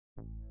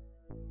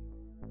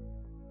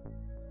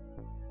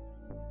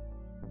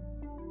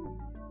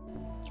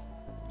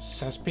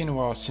So it's been a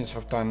while since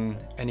I've done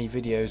any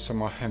videos on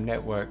my home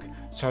network,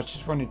 so I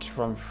just wanted to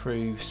run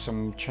through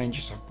some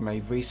changes I've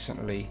made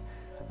recently.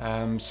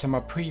 So my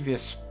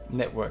previous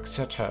network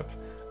setup,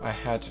 I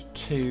had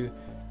two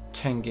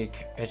 10 gig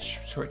edge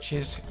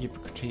switches,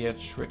 Ubiquiti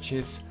edge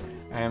switches,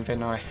 and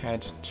then I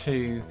had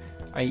two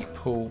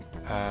 8-port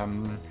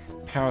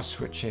power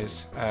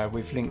switches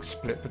with links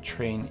split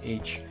between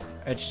each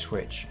edge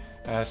switch.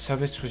 So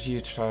this was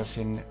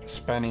utilising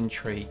spanning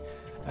tree.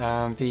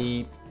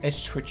 The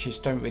edge switches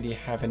don't really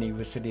have any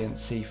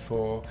resiliency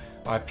for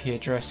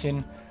IP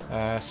addressing,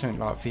 something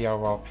like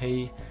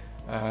VRRP,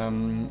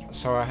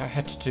 so I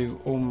had to do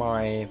all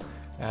my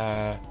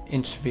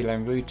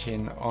inter-VLAN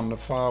routing on the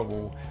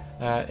firewall.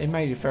 It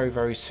made it very,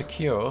 very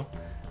secure,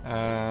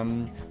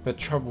 but the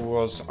trouble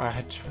was I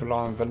had to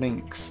rely on the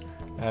links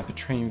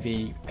between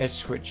the edge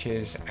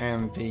switches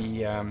and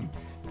the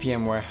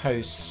VMware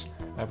hosts,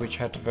 which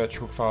had the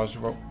virtual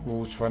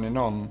firewalls running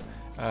on.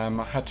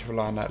 I had to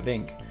rely on that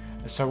link.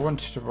 So I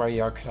wanted a way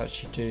I could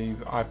actually do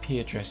IP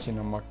addressing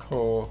on my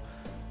core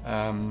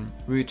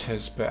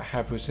routers but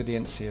have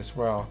resiliency as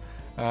well.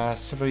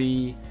 So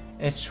the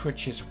edge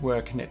switches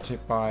were connected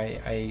by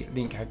a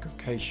link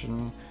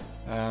aggregation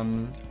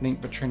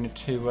link between the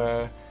two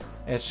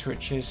edge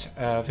switches.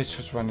 This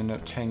was running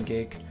at 10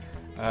 gig.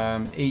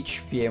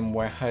 Each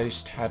VMware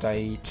host had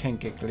a 10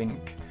 gig link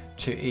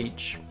to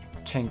each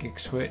 10 gig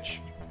switch,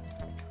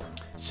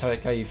 so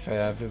it gave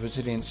the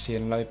resiliency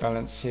and load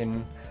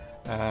balancing.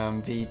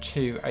 The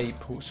two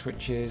 8-port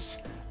switches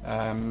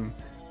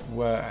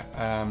were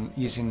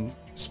using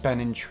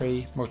spanning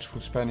tree,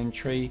 multiple spanning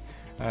tree,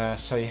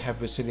 so you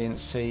have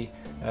resiliency.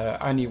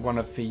 Only one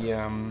of the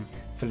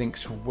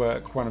links will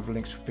work, one of the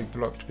links will be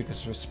blocked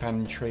because of a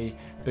spanning tree,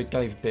 but it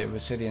gave a bit of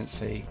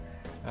resiliency.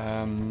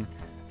 So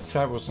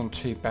that wasn't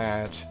too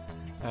bad.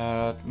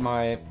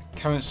 My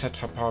current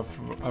setup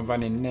I'm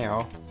running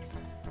now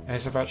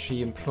is I've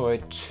actually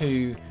employed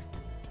two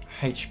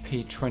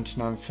HP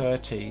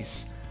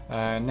 2930s.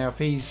 Now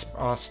these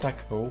are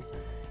stackable,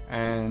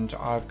 and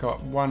I've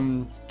got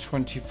one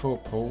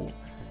 24-port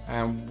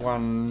and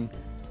one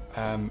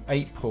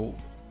 8-port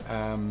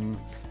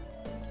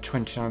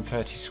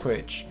 2930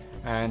 switch,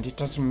 and it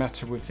doesn't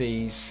matter with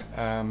these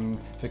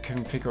the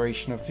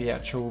configuration of the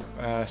actual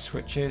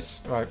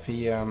switches, like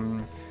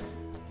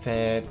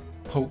their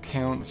port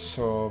counts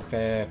or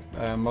their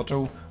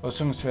model. As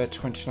long as they're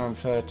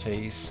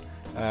 2930s,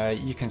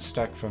 you can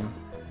stack them.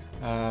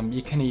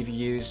 You can either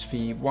use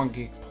the 1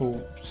 gig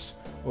ports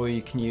or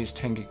you can use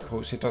 10 gig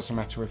ports. It doesn't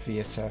matter with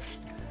VSF.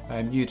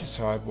 You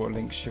decide what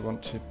links you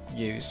want to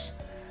use.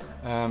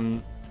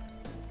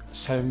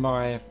 So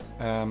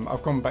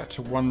I've gone back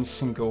to one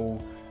single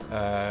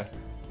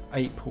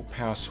 8-port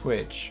power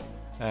switch,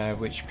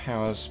 which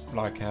powers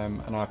like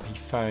an IP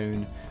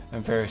phone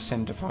and various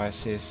end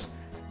devices,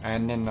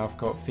 and then I've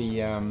got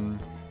the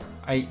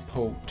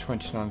 8-port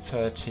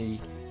 2930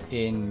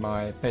 in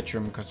my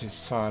bedroom because it's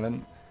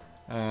silent,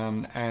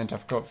 and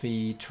I've got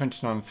the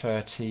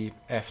 2930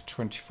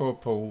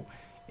 F24 port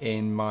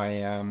in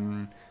my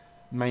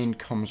main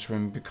comms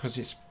room because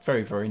it's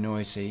very, very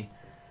noisy.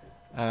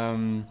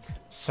 So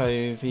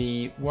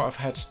what I've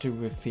had to do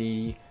with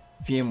the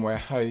VMware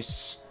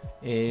hosts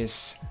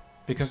is,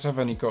 because I've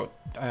only got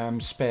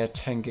spare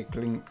 10 gig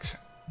links,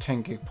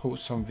 10 gig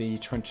ports on the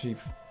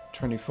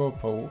 24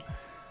 port,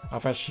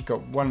 I've actually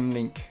got one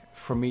link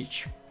from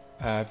each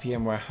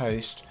VMware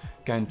host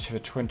going to the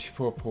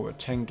 24 port at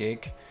 10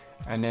 gig,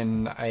 and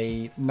then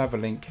another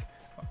link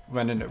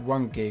running at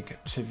 1 gig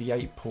to the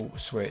 8-port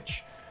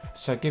switch.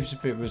 So it gives a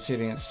bit of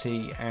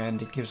resiliency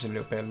and it gives a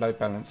little bit of load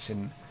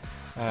balancing.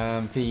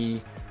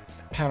 The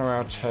Palo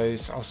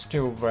Altos are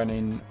still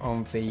running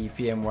on the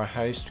VMware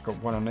host, got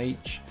one on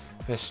each.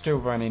 They're still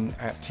running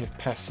active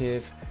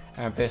passive,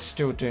 and they're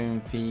still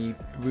doing the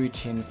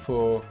routing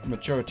for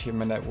majority of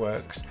my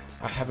networks.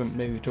 I haven't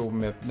moved all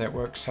my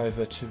networks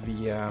over to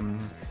the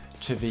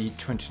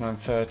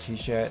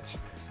 2930s yet,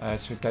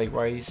 so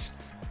gateways.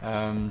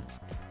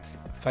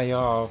 They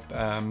are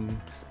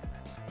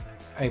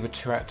able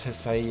to act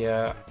as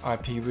a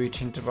IP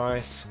routing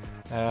device.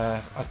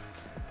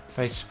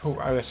 They support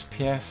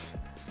OSPF,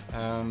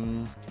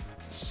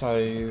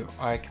 so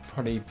I could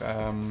probably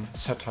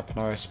set up an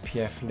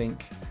OSPF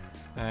link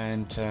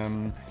and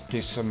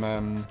do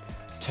some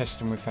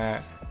testing with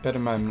that. But at the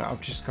moment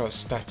I've just got a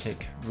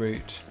static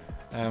route.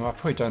 I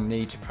probably don't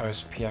need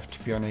OSPF, to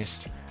be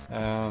honest.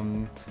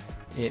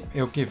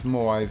 It'll give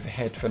more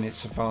overhead than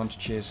its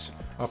advantages.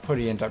 I'll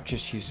probably end up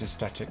just using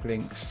static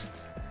links.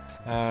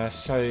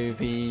 So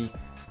the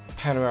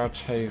Palo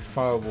Alto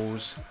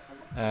firewalls,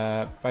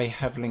 they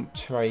have linked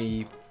to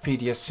a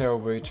VDSL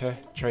router,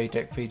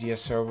 JDEC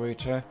VDSL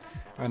router,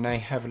 and they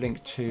have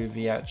linked to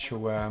the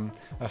actual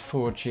a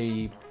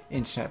 4G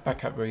internet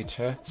backup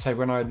router. So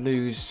when I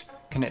lose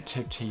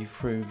connectivity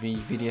through the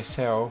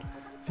VDSL,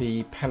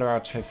 the Palo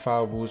Alto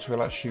firewalls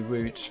will actually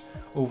route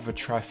all the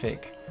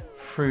traffic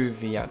through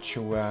the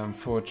actual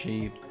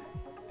 4G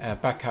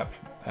backup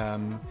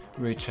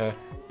router,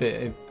 but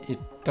it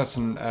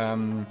doesn't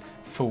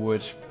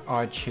forward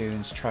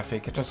iTunes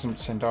traffic. It doesn't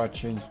send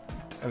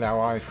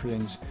allow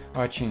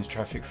iTunes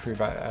traffic through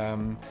that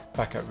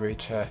backup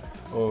router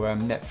or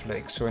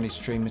Netflix or any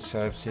streaming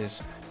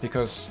services,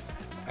 because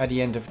at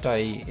the end of the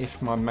day,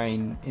 if my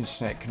main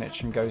internet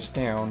connection goes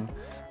down,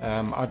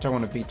 I don't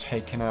want to be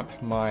taking up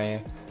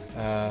my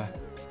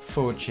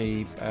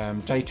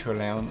 4G data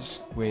allowance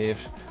with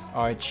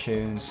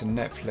iTunes and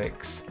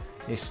Netflix.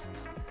 It's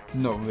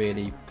not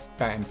really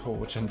that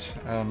important.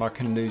 I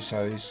can lose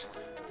those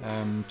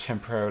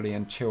temporarily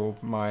until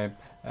my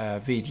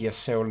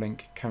VDSL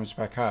link comes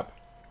back up.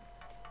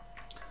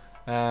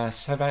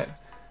 So that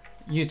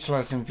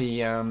utilising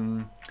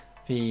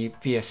the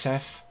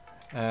VSF,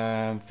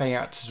 they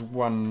act as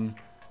one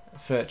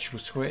virtual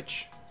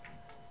switch,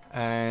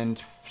 and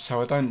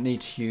so I don't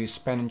need to use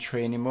spanning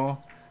tree anymore.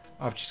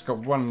 I've just got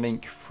one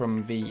link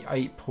from the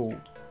 8-port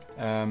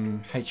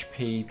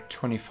HP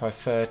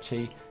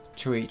 2530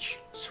 to each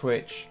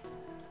switch,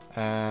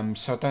 so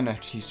I don't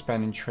have to use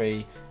spanning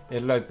tree.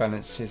 It load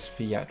balances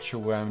the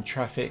actual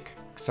traffic,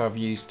 because I've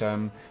used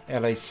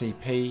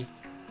LACP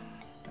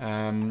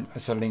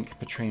as a link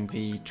between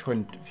the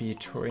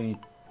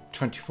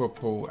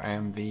 24-port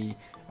and the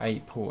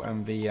 8-port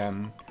and the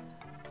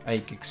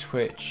 8 gig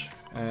switch.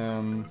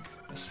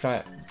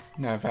 So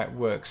that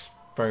works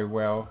very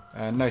well.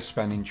 No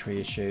spanning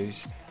tree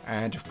issues,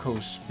 and of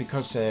course,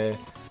 because they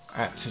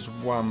act as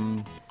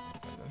one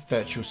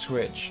virtual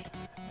switch,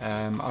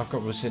 I've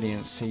got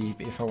resiliency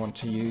if I want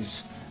to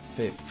use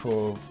it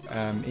for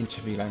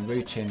inter-VLAN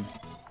routing.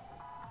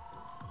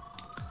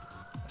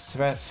 So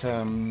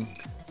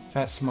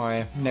that's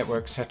my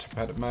network setup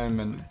at the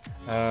moment.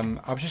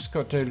 I've just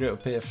got to do a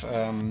little bit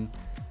of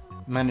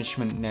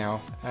management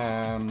now.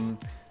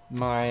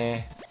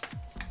 My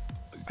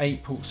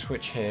 8-port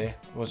switch here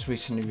was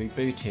recently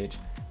rebooted,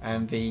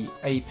 and the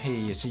AP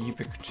is a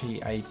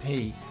Ubiquiti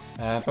AP,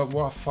 but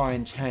what I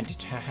find handy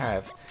to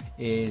have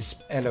is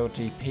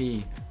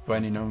LLDP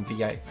running on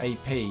the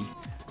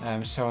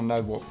AP, so I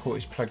know what port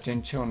is plugged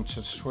into onto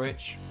the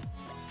switch.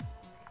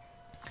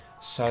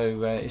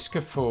 So it's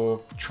good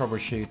for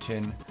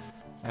troubleshooting.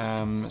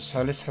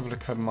 So let's have a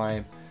look at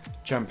my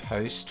jump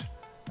host,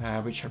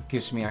 which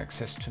gives me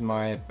access to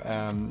my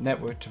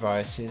network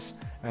devices,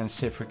 and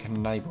see if we can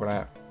enable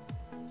that.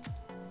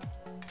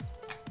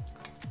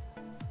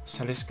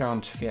 So let's go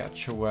on to the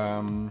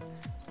actual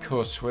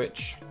core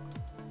switch.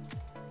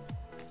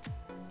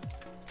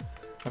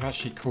 I've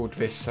actually called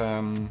this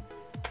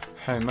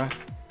Homer,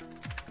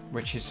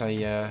 which is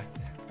a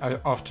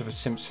after the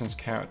Simpsons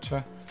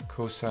character, of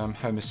course,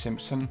 Homer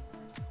Simpson.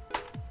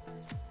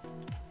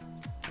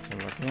 So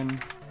log in.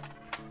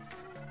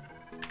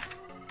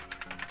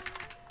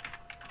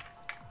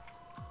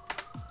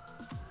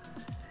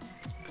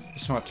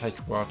 This might take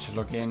a while to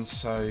log in,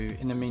 so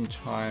in the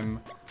meantime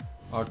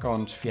I'll go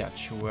on to the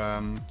actual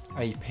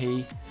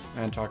AP,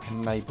 and I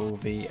can enable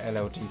the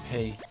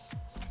LLDP.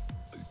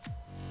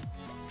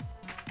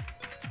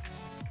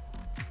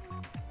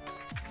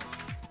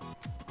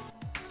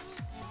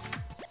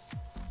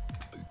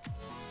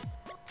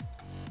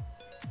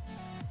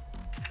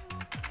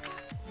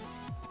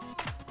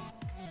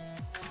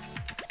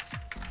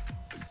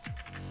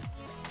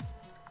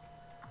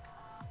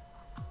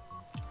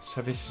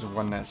 So this is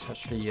one that's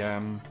actually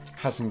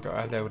hasn't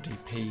got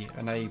LLDP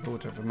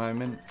enabled at the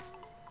moment.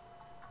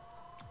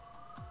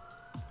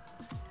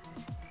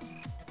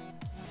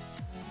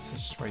 So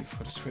just wait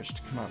for the switch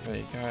to come up. There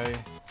you go.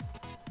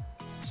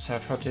 So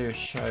if I do a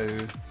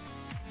show,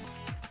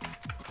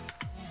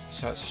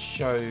 so it's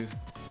show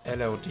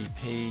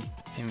LLDP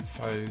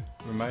info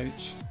remote,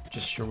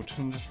 just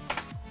shortened.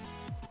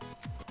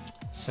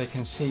 So you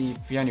can see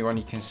the only one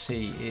you can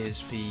see is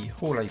the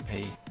hall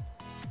AP.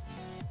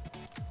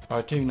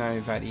 I do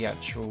know that the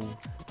actual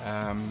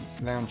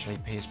lounge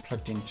AP is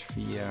plugged into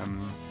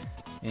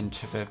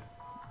the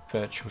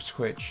virtual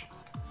switch.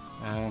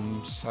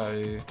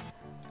 So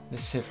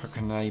let's see if I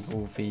can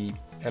enable the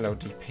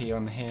LLDP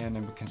on here, and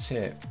then we can see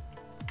it.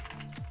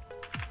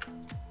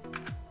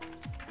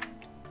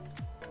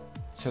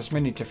 So there's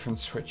many different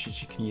switches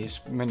you can use,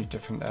 many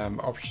different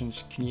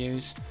options you can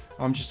use.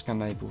 I'm just going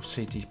to enable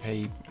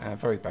CDP,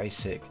 very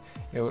basic.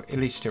 At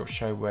least it'll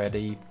show where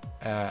the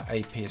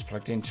AP is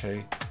plugged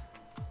into.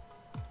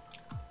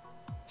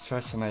 So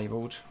that's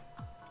enabled.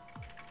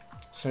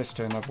 So let's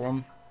do another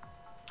one.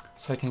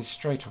 So you can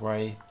straight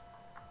away,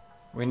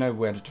 we know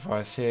where the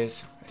device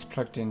is. It's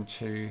plugged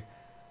into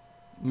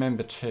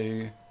member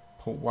 2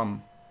 port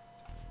 1,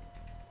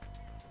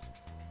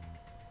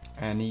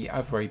 and the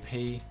other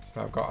AP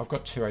that I've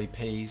got two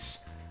APs,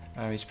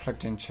 is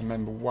plugged into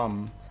member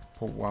 1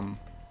 port 1.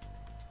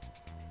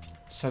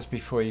 So as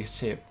before, you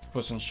see it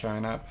wasn't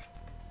showing up,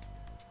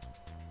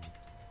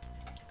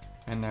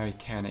 and now you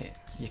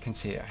can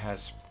see it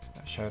has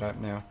showed up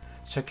now.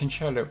 So it can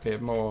show a little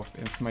bit more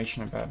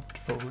information about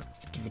the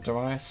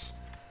device.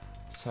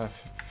 So if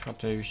I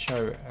do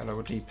show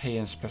LLDP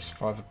and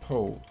specify the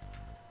port,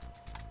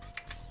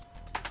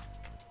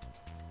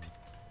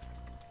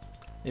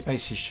 it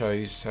basically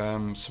shows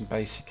some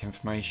basic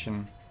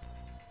information.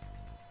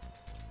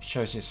 It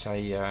shows it's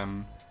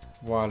a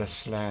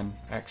wireless LAN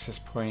access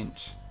point.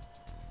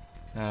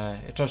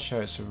 It does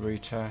show it's a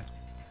router,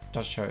 it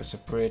does show it's a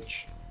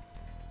bridge.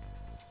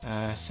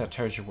 So it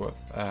tells you what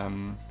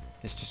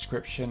its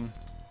description.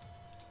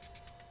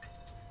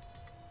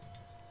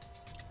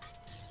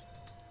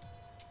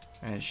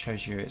 And it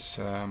shows you its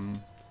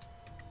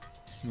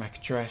MAC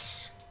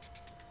address.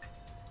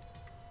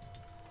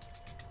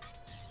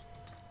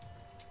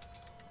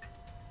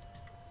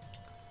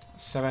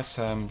 So that's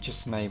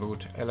just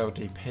enabled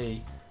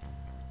LLDP.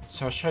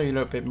 So I'll show you a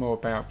little bit more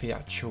about the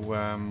actual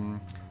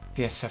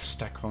VSF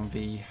stack on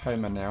the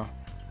Homer now.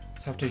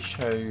 So I have to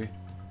show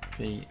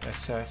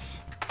VSF.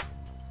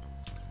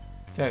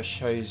 There it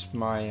shows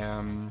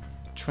my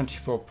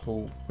 24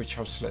 port, which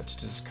I've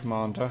selected as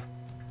commander,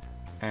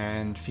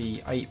 and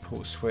the 8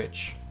 port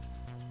switch,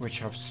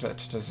 which I've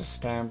selected as a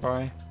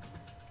standby.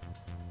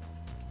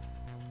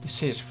 You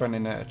see it's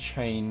running at a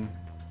chain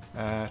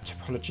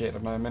topology at the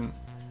moment.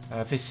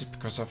 This is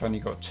because I've only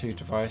got 2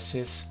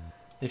 devices.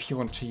 If you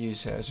want to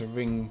use it as a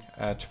ring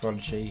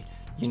topology,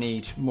 you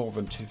need more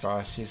than 2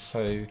 devices,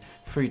 so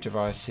 3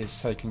 devices,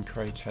 so you can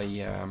create a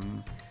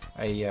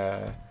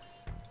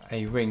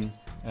ring.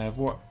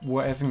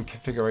 Whatever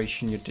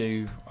configuration you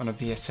do on a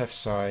VSF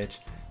side,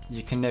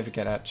 you can never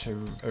get that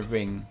to a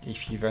ring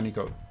if you've only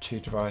got 2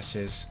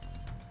 devices.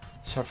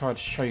 So if I were to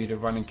show you the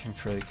running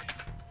config,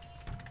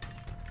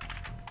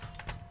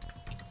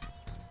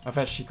 I've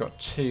actually got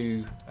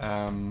two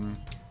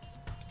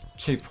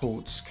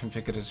ports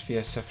configured as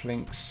VSF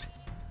links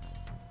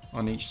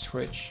on each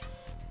switch.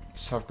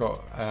 So I've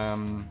got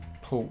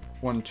port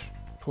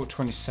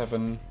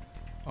 27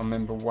 on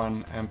member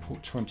 1 and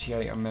port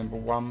 28 on member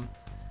 1,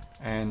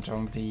 and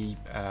on the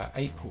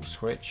 8 port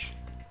switch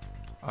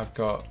I've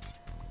got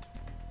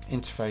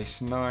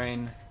interface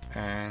 9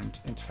 and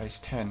interface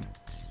 10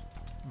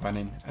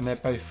 running, and they're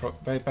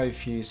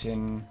both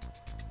using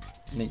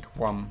link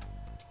 1.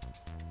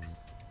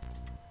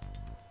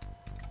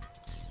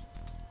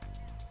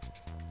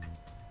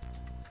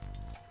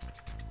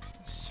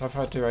 So if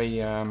I do a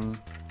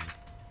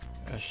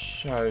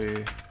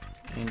show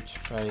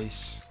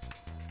interface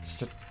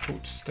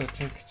port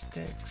statistics,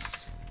 that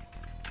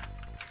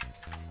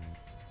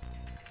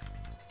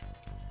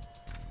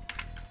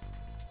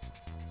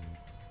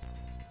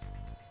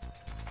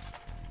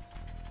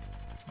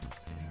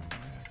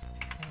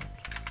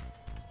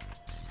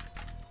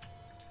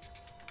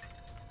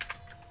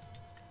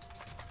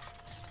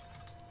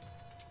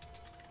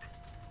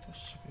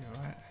should be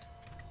right.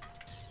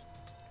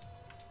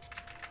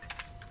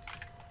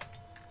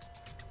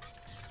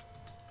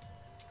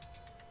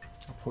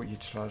 Port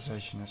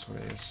utilization, that's what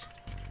it is.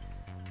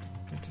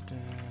 Port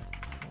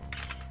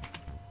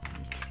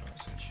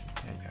utilization.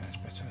 There you go, that's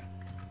better.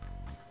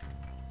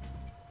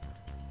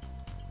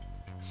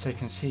 So you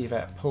can see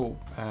that port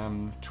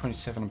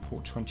 27 and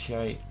port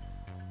 28,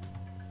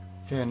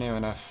 they're near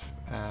enough,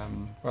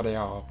 well, they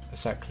are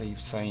exactly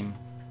the same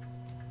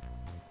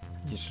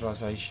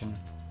utilization.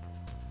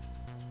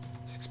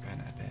 Let's expand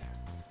that a bit.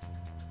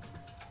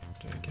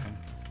 Do it again.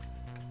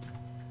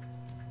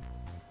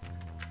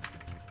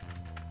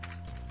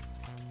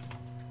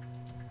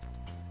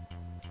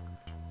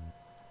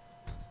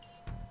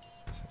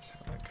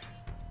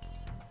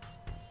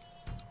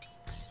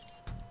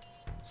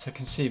 So you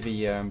can see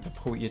the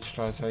port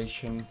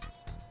utilization,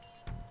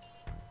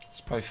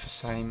 it's both the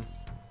same.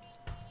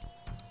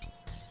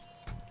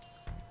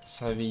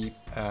 So the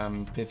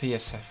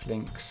VSF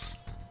links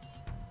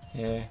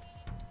here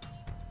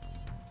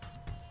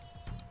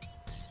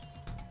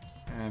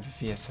and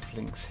the VSF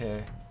links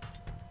here.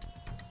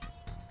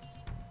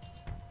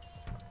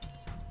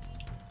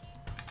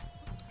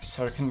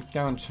 So I can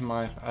go onto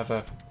my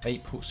other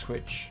 8 port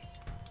switch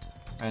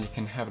and you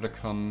can have a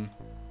look on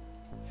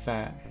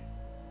that.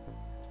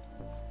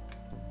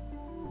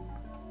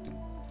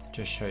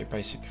 Just show you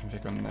basic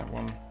config on that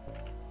one.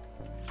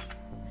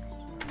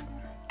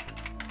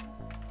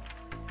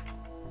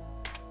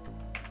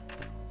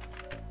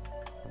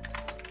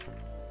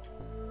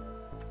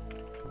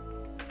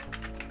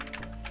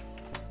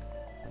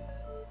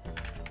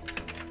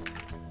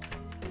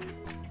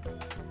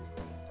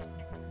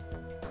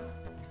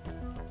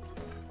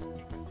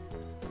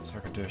 So I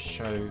could do a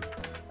show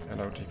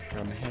LLDP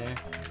on here.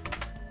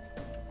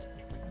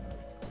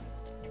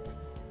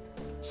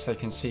 So you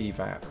can see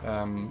that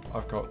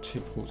I've got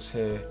 2 ports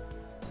here,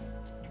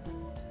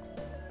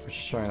 which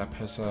is showing up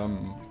as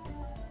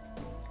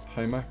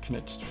Homer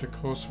connected to the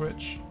core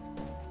switch.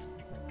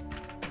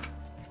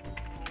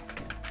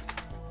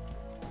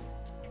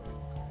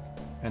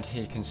 And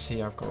here you can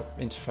see I've got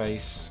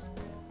interface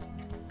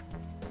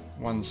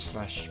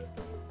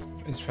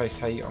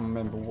 1/interface 8 on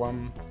member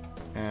 1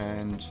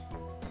 and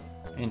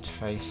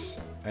interface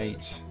 8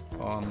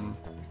 on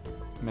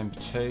member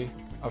 2.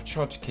 I've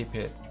tried to keep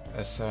it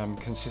as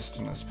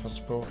consistent as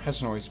possible.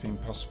 Hasn't always been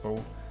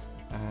possible,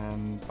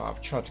 but I've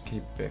tried to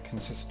keep a bit of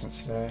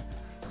consistency there.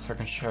 So I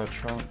can show a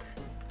trunk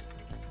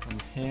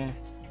on here.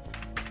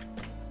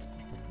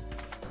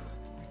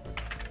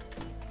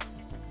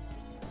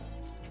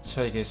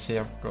 So you can see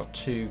I've got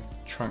two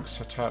trunks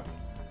set up.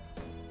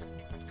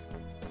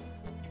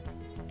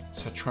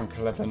 So trunk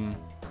 11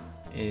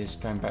 is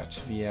going back to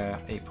the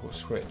 8-port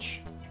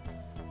switch,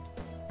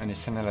 and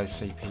it's an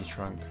LOCP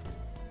trunk.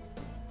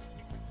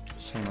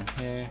 Same one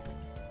here.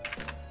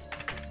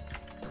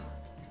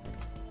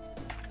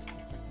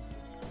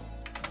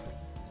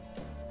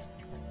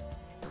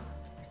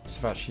 So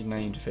I've actually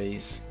named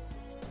these.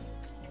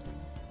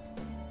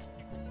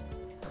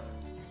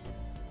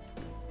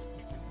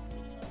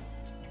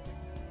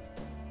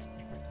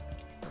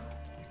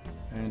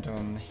 And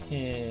on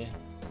here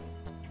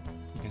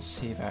you can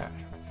see that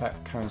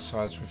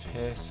coincides with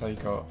here. So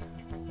you got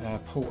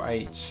port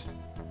 8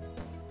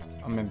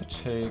 on member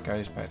 2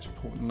 goes back to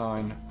port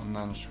 9 on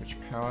NAND switch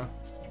power.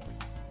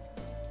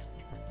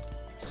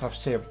 So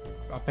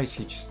I've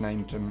basically just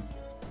named them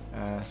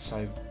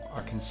so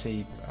I can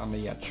see on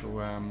the actual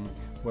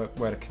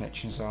where the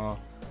connections are.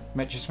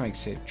 It just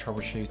makes it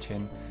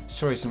troubleshooting.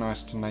 It's always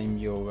nice to name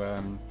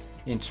your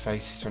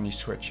interfaces on your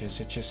switches.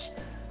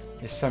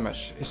 It's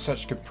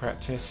such good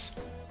practice,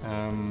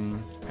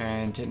 and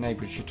it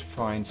enables you to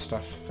find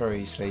stuff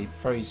very easy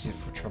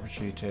for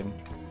troubleshooting.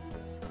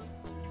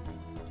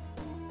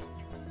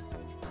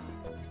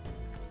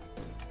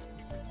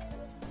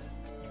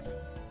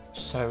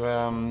 So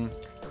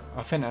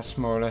I think that's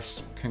more or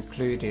less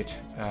concluded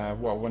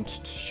what I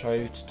wanted to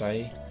show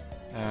today.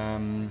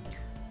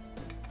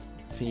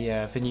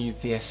 The new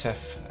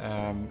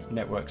VSF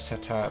network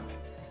setup,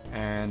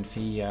 and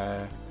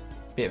the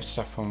bit of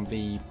stuff on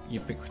the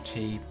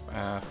Ubiquity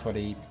for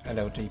the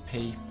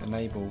LLDP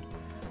enable.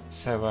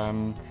 So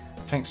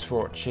thanks for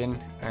watching,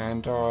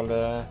 and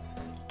I'll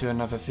do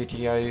another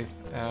video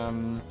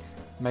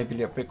maybe a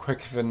little bit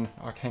quicker than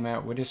I came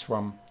out with this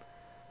one.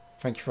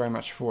 Thank you very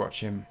much for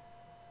watching.